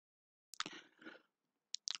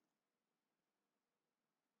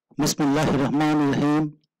Bismillahirrahmanirrahim.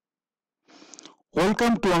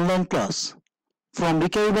 Welcome to online class from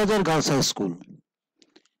Rekabi Bazar Girls High School.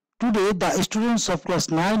 Today the students of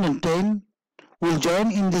class 9 and 10 will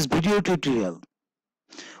join in this video tutorial.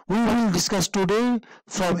 We will discuss today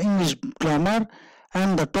from English grammar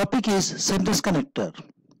and the topic is sentence connector.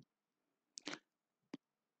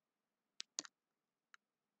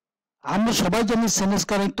 আমরা সবাই জানি sentence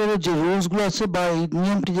কানেক্টরের যে rules গুলো আছে বা এই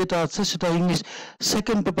নিয়মটি যেটা আছে সেটা English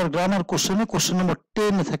second paper grammar question number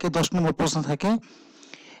 10 এ থাকে 10 নম্বর প্রশ্ন থাকে।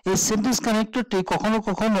 এই সেন্টেন্স কানেক্টরটি কখনো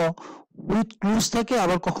কখনো উইথ ক্লুজ থাকে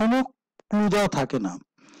আবার কখনো ক্লু দেওয়া থাকে না।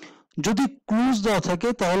 যদি ক্লুজ দেওয়া থাকে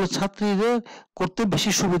তাহলে ছাত্রীদের করতে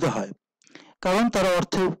বেশি সুবিধা হয়, কারণ তারা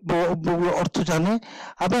অর্থ জানে,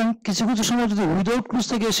 এবং কিছু কিছু সময় যদি উইদাউট ক্লুজ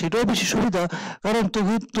থাকে সেটাও বেশি সুবিধা, কারণ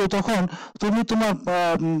তখন তুমি তোমার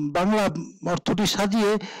বাংলা অর্থটি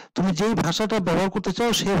সাজিয়ে তুমি যেই ভাষাটা ব্যবহার করতে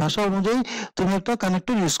চাও সেই ভাষা অনুযায়ী তুমি একটা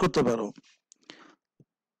কানেক্টর ইউজ করতে পারো।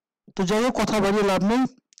 তো যাই হোক, কথা বাড়িয়ে লাভ নেই,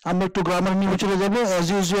 আমরা একটু গ্রামার নিয়ে চলে যাবো। As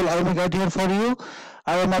usual I M a guide here for you.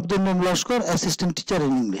 I am Nayeem Lasker, assistant teacher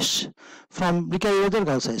in English from Rekabi Bazar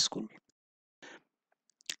Girls High School.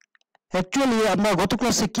 Actually আমরা গত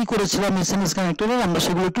ক্লাসে কি করেছিলাম এই সেন্টেন্স কানেক্টরে, আমরা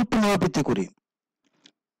সেগুলো একটু পুনরাবৃত্তি করি।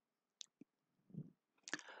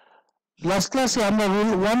 লাস্ট ক্লাসে আমরা রুল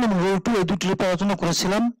 1 এবং রুল 2 এই দুটির উপর আলোচনা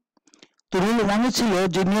করেছিলাম। তো রুল 1 এ ছিল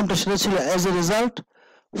যে নিয়মটা, সেটা ছিল as a result,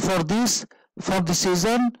 for this, for this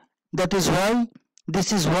reason, that is why, this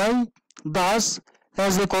is why, thus,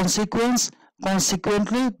 as a consequence,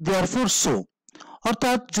 consequently, therefore, so.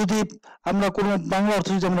 অর্থাৎ যদি আমরা কোনো বাংলা অর্থ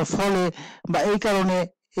যদি আমরা ফলে বা এই কারণে,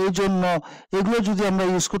 এই জন্য, এগুলো যদি আমরা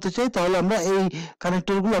ইউজ করতে চাই তাহলে আমরা এই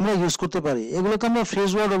কানেক্টরগুলো আমরা ইউজ করতে পারি। এগুলোকে আমরা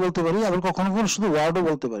ফ্রেজ ওয়ার্ডও বলতে পারি, আবার কখনো কখনো শুধু ওয়ার্ডও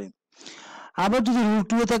বলতে পারি। আবার যদি রুল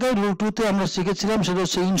 2 এ থাকে, রুল 2 তে আমরা শিখেছিলাম সেটা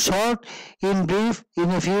হচ্ছে in short, in brief, in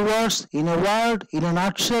a few words, in a word, in a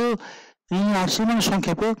nutshell, in nutshell মানে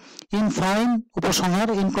সংক্ষেপে, ইন ফাইন উপসংহার,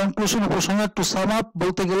 ইন কনক্লুশন উপসংহার, টু সাম আপ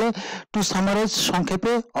বলতে গেলে, টু সামারাইজ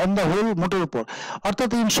সংক্ষেপে, অন দ্য হোল মোটের উপর। অর্থাৎ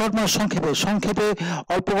ইন শর্ট মানে সংক্ষেপে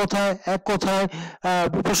অল্প কথায়, এক কথায়,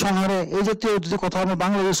 উপসংহারে, এই জাতীয় যদি কথা আমরা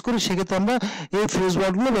বাংলা ইউজ করি সেক্ষেত্রে আমরা এই ফ্রেজ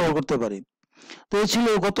ওয়ার্ডগুলো ব্যবহার করতে পারি। তো এই ছিল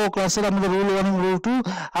গত ক্লাসের আমাদের রুল 1 এবং রুল 2।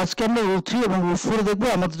 আজকে আমরা রুল 3 এবং রুল 4 দেখবো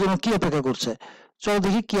আমাদের জন্য কি অপেক্ষা করছে। চলো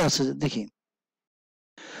দেখি কি আছে, দেখি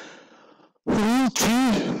রুল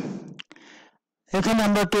 3। এখানে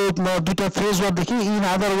আমরা তো দুটা ফ্রেজ ওয়ার্ড দেখি, in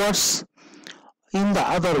other words, in the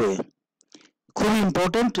other way. খুবই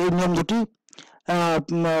ইম্পর্টেন্ট এই নিয়ম দুটি,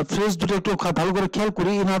 ফ্রেজ দুটো একটু ভালো করে খেয়াল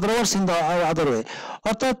করি। In other words, in the other way,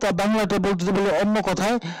 অর্থাৎ বাংলাটা বলতে বলে অন্য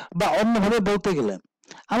কথায় বা অন্যভাবে বলতে গেলে।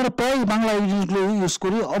 আমরা প্রায় বাংলা জিনিসগুলো ইউজ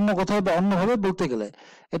করি অন্য কথায় বা অন্যভাবে বলতে গেলে।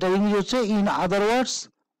 এটা ইংরেজি হচ্ছে ইন আদার ওয়ার্ডস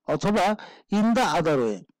অথবা ইন দ্য আদার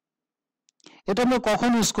ওয়ে। এটা আমরা কখন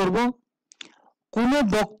ইউজ করব? কোনো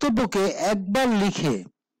বক্তব্যকে একবার লিখে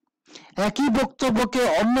একই বক্তব্যকে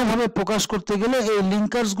অন্যভাবে প্রকাশ করতে গেলে এই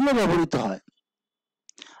লিঙ্কার্স গুলো ব্যবহৃত হয়।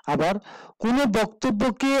 আবার কোনো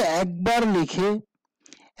বক্তব্যকে একবার লিখে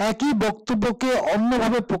একই বক্তব্যকে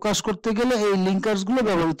অন্যভাবে প্রকাশ করতে গেলে এই লিঙ্কার্স গুলো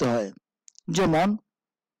ব্যবহৃত হয়। যেমন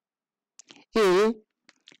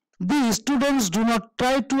the students do not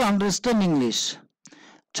try to understand English.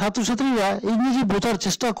 ছাত্রছাত্রীরা ইংরেজি বোঝার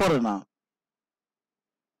চেষ্টা করে না।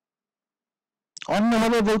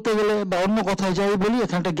 অন্যভাবে বলতে গেলে বা অন্য কথায় যাই বলি,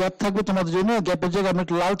 এখানে একটা গ্যাপ থাকবে তোমাদের জন্য। গ্যাপের জায়গায় আমি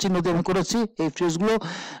একটা লাল চিহ্ন দিয়ে আমি করেছি এই ফ্রেজগুলো,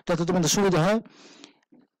 যাতে তোমাদের সুবিধা হয়।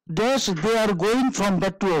 Dash they are going from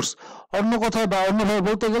bad to ওয়ার্স, অন্য কথায় বা অন্যভাবে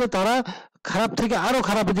বলতে গেলে তারা খারাপ থেকে আরো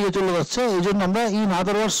খারাপের দিকে চলে যাচ্ছে, এই জন্য আমরা ইন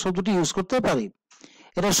আদার ওয়ার্ডস শব্দটি ইউজ করতে পারি।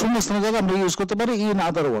 এটা শূন্যস্থানের জায়গায় আমরা ইউজ করতে পারি in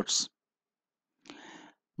other words.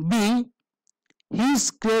 B, his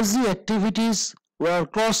crazy activities war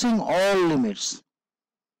crossing all limits,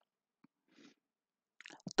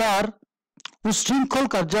 তার উচ্ছৃঙ্খল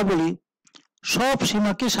কার্যাবলী সব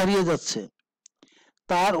সীমাকে ছাড়িয়ে যাচ্ছে।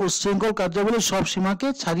 তার উচ্ছৃঙ্খল কার্যাবলী সব সীমাকে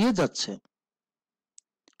ছাড়িয়ে যাচ্ছে।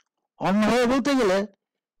 অন্যভাবে বলতে গেলে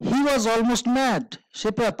হি ওয়াজ অলমোস্ট ম্যাড, সে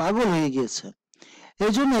প্রায় পাগল হয়ে গিয়েছে।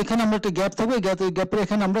 এই জন্য এখানে আমরা একটা গ্যাপ থাকবে, গ্যাপের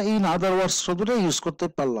এখানে আমরা ইন আদার ওয়ার্ডস শব্দটা ইউজ করতে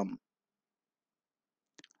পারলাম।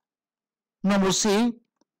 Number C,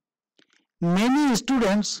 many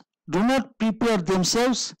students do not prepare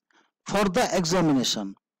themselves for the examination,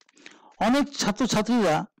 অনেক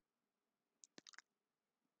ছাত্রছাত্রীরা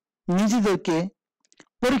নিজেদেরকে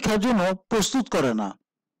পরীক্ষার জন্য প্রস্তুত করে না।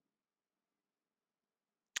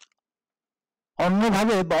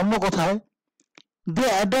 অন্যভাবে বা অন্য কথায় they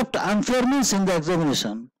adopt unfair means in the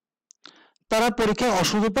examination, তারা পরীক্ষায়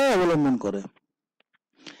অসৎ উপায় অবলম্বন করে।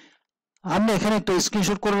 আমরা এখানে একটা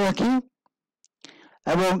স্ক্রিনশট করে রাখি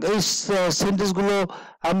এবং এই সেন্টেন্সগুলো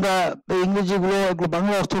আমরা ইংরেজিগুলো এগুলো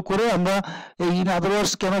বাংলা অর্থ করে আমরা এই ইন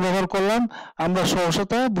আদারওয়ার্ডস কেন ব্যবহার করলাম আমরা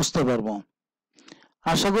সহজতা বুঝতে পারবো।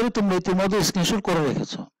 আশা করি তোমরা ইতিমধ্যে স্ক্রিনশট করে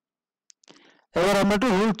রেখেছো। এবার আমরা একটু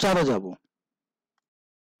রুল 4-এ যাব।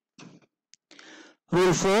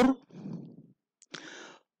 Rule 4,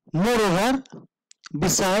 moreover,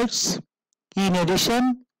 besides, in addition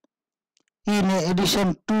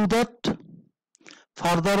to that,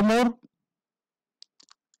 furthermore,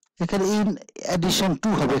 এখানে in addition to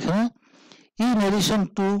হবে এখানে, in addition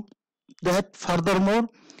to that, furthermore,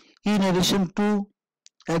 in addition to,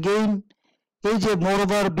 again, এই যে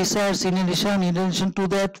moreover, besides, in addition to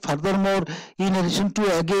that, furthermore, in addition to,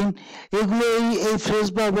 again, এগুলো এই phrase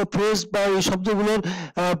বা এই শব্দগুলোর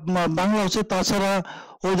বাংলা হচ্ছে তাছাড়া,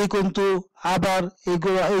 অধিকন্তু, আবার,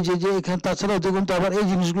 এগুলো এই যে এখানে তাছাড়া, অধিকন্তু, আবার, এই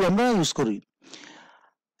জিনিসগুলো আমরা ইউজ করি।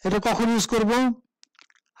 এটা কখন ইউজ করব?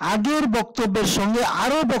 আগের বক্তব্যের সঙ্গে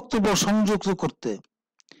আরো বক্তব্য সংযুক্ত করতে।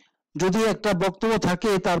 যদি একটা বক্তব্য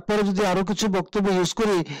থাকে তারপরে যদি আরো কিছু বক্তব্য ইউজ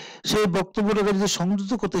করি, সেই বক্তব্যটাকে যদি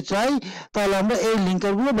সংযুক্ত করতে চাই তাহলে আমরা এই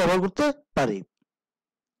লিঙ্কারগুলো ব্যবহার করতে পারি।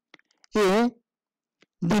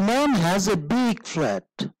 The man has a big flat.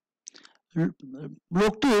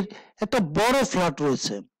 লোকটির একটা বড় ফ্ল্যাট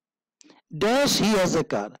রয়েছে। ড্যাশ হি হ্যাজ এ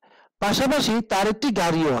কার, পাশাপাশি তার একটি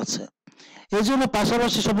গাড়িও আছে। এই জন্য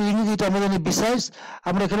পাশাপাশি শব্দের ইংরেজিটা আমরা জানি বিসাইডস,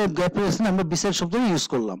 আমরা এখানে গ্যাপ রেখেছি, আমরা বিসাইড শব্দটা ইউজ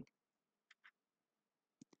করলাম।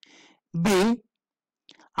 B,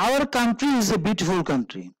 our country is a beautiful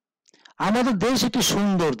country, আমাদের দেশ একটি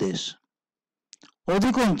সুন্দর দেশ।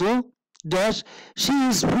 অধিকন্তু dash she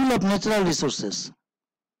is full of natural resources,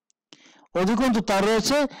 অধিকন্তু তার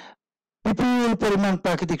রয়েছে বিপুল পরিমাণ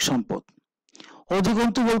প্রাকৃতিক সম্পদ।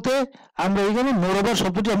 অধিকন্তু বলতে আমরা এখানে মোরওভার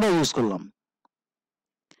শব্দটি আমরা ইউজ করলাম।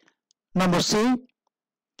 Number C,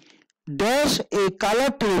 dash a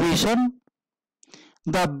colour television,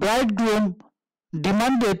 the ব্রাইডগ্রুম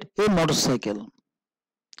demanded A motorcycle.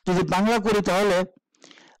 যদি বাংলা করি তাহলে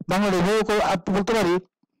বাংলা এভাবে বলতে পারি,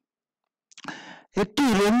 একটি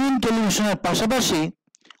রঙিন টেলিভিশনের পাশাপাশি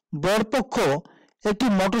বরপক্ষ একটি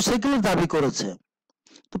মোটরসাইকেলের দাবি করেছে।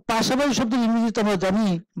 তো পাশাপাশি শব্দ ইংরেজিতে আমরা জানি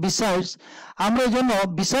বিসাইডস, আমরা এই জন্য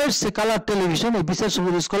বিসাইডস এ কালার টেলিভিশন, এই বিসাইডস শব্দ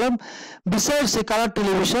ইউজ করলাম। Besides A colour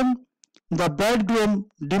television, the ব্রাইডগ্রুম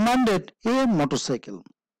demanded A motorcycle.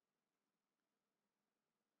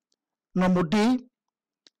 Number D,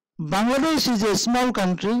 Bangladesh is a small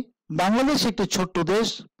country, Bangladesh একটি ছোট্ট দেশ।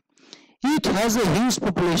 It has a huge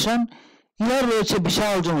population, ইহার রয়েছে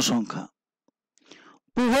বিশাল জনসংখ্যা।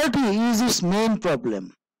 Poverty is it's main problem,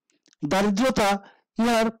 দারিদ্রতা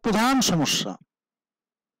ইহার প্রধান সমস্যা।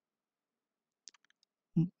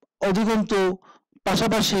 অধিকন্তু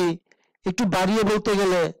পাশাপাশি একটু বাড়িয়ে বলতে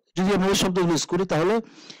গেলে যদি আমরা এই শব্দ ইউজ করি তাহলে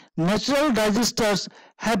natural disasters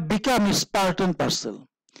have become it's part and parcel,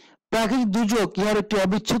 প্রাকৃতিক দুর্যোগ ইহার একটি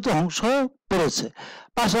অবিচ্ছেদ্য অংশ পড়েছে।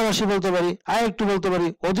 পাশাপাশি বলতে পারি, আর একটু বলতে পারি,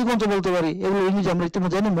 অধিকন্তু বলতে পারি, এগুলো ইংরেজি আমরা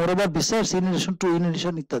ইতিমধ্যে জানি, moreover, besides, in addition to, in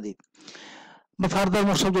addition ইত্যাদি। বা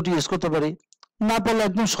ফার্দারমোর শব্দটি ইউজ করতে পারি, না পারলে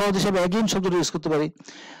একদম সহজ হিসাবে অ্যাগেইন শব্দটি ইউজ করতে পারি।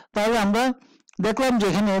 তাহলে আমরা দেখলাম যে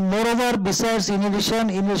এখানে moreover, besides, in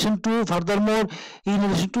addition to, ফার্দারমোর, in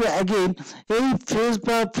addition to, again, এই ফ্রেজ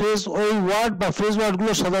বা ফ্রেজ ওই ওয়ার্ড বা ফ্রেজ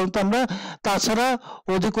ওয়ার্ডগুলো সাধারণত আমরা তাছাড়া,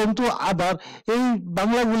 অধিকন্তু, আবার এই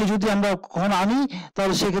বাংলাগুলি যদি আমরা কখনো আনি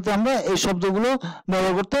তাহলে সেক্ষেত্রে আমরা এই শব্দগুলো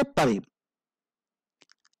ব্যবহার করতে পারি।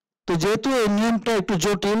 তো যেহেতু এই নিয়মটা একটু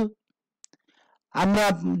জটিল, আমরা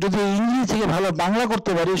যদি ইংরেজি থেকে ভালো বাংলা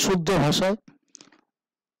করতে পারি শুদ্ধ ভাষায়,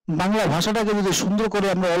 বাংলা ভাষাটাকে যদি সুন্দর করে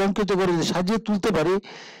আমরা অলঙ্কৃত করে যদি সাজিয়ে তুলতে পারি,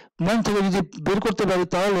 মন থেকে যদি বের করতে পারি,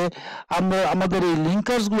 তাহলে আমরা আমাদের এই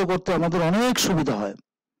লিঙ্কার্স গুলো করতে আমাদের অনেক সুবিধা হয়।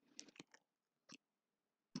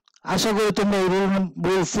 আশা করি তোমরা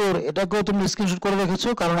রুল 4 এটাকেও তুমি স্ক্রিনশট করে রেখেছো,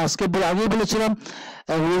 কারণ আজকে আগেই বলেছিলাম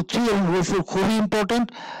রুল 3 এবং রুল 4 খুবই ইম্পর্টেন্ট,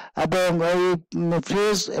 এবং এই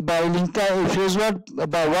ফ্রেজ বা লিঙ্কার, এই ফ্রেজ ওয়ার্ড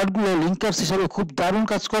বা ওয়ার্ডগুলো লিঙ্কার্স হিসাবে খুব দারুণ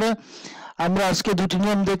কাজ করে। আমরা আজকে দুটি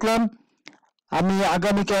নিয়ম দেখলাম, আমি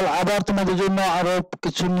আগামীকাল আবার তোমাদের জন্য আরো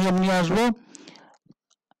কিছু নিয়ম নিয়ে আসবো।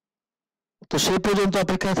 তো সেই পর্যন্ত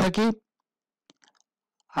অপেক্ষায় থাকি।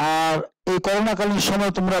 আর এই করোনাকালীন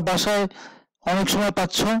সময় তোমরা বাসায় অনেক সময়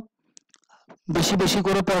পাচ্ছ, বেশি বেশি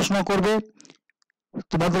করে পড়াশোনা করবে।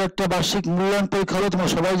 তোমাদের একটা বার্ষিক মূল্যায়ন পরীক্ষা হবে, তোমরা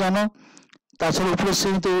সবাই জানো, তাছাড়া উপরের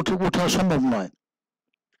শ্রেণীতে ওঠা সম্ভব নয়।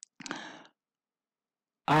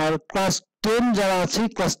 আর ক্লাস 10 যারা আছে,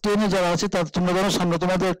 ক্লাস 10-এ যারা আছে তাদের তোমরা জানো সামনে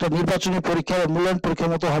তোমাদের একটা নির্বাচনী পরীক্ষা, মূল্যায়ন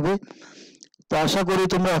পরীক্ষার মতো হবে। তো আশা করি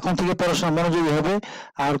তোমরা এখন থেকে পড়াশোনা মনোযোগী হবে।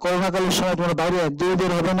 আর করোনাকালীন সময় তোমরা বাইরে একদমই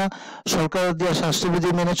বের হবে না, সরকারের দেওয়া স্বাস্থ্যবিধি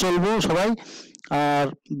মেনে চলবো সবাই। আর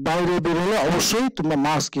বাইরে বের হলে অবশ্যই তোমরা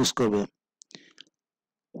মাস্ক ইউজ করবে।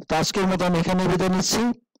 তো আজকের মতো আমি এখানে বিদায় নিচ্ছি।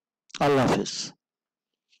 আল্লাহ হাফেজ।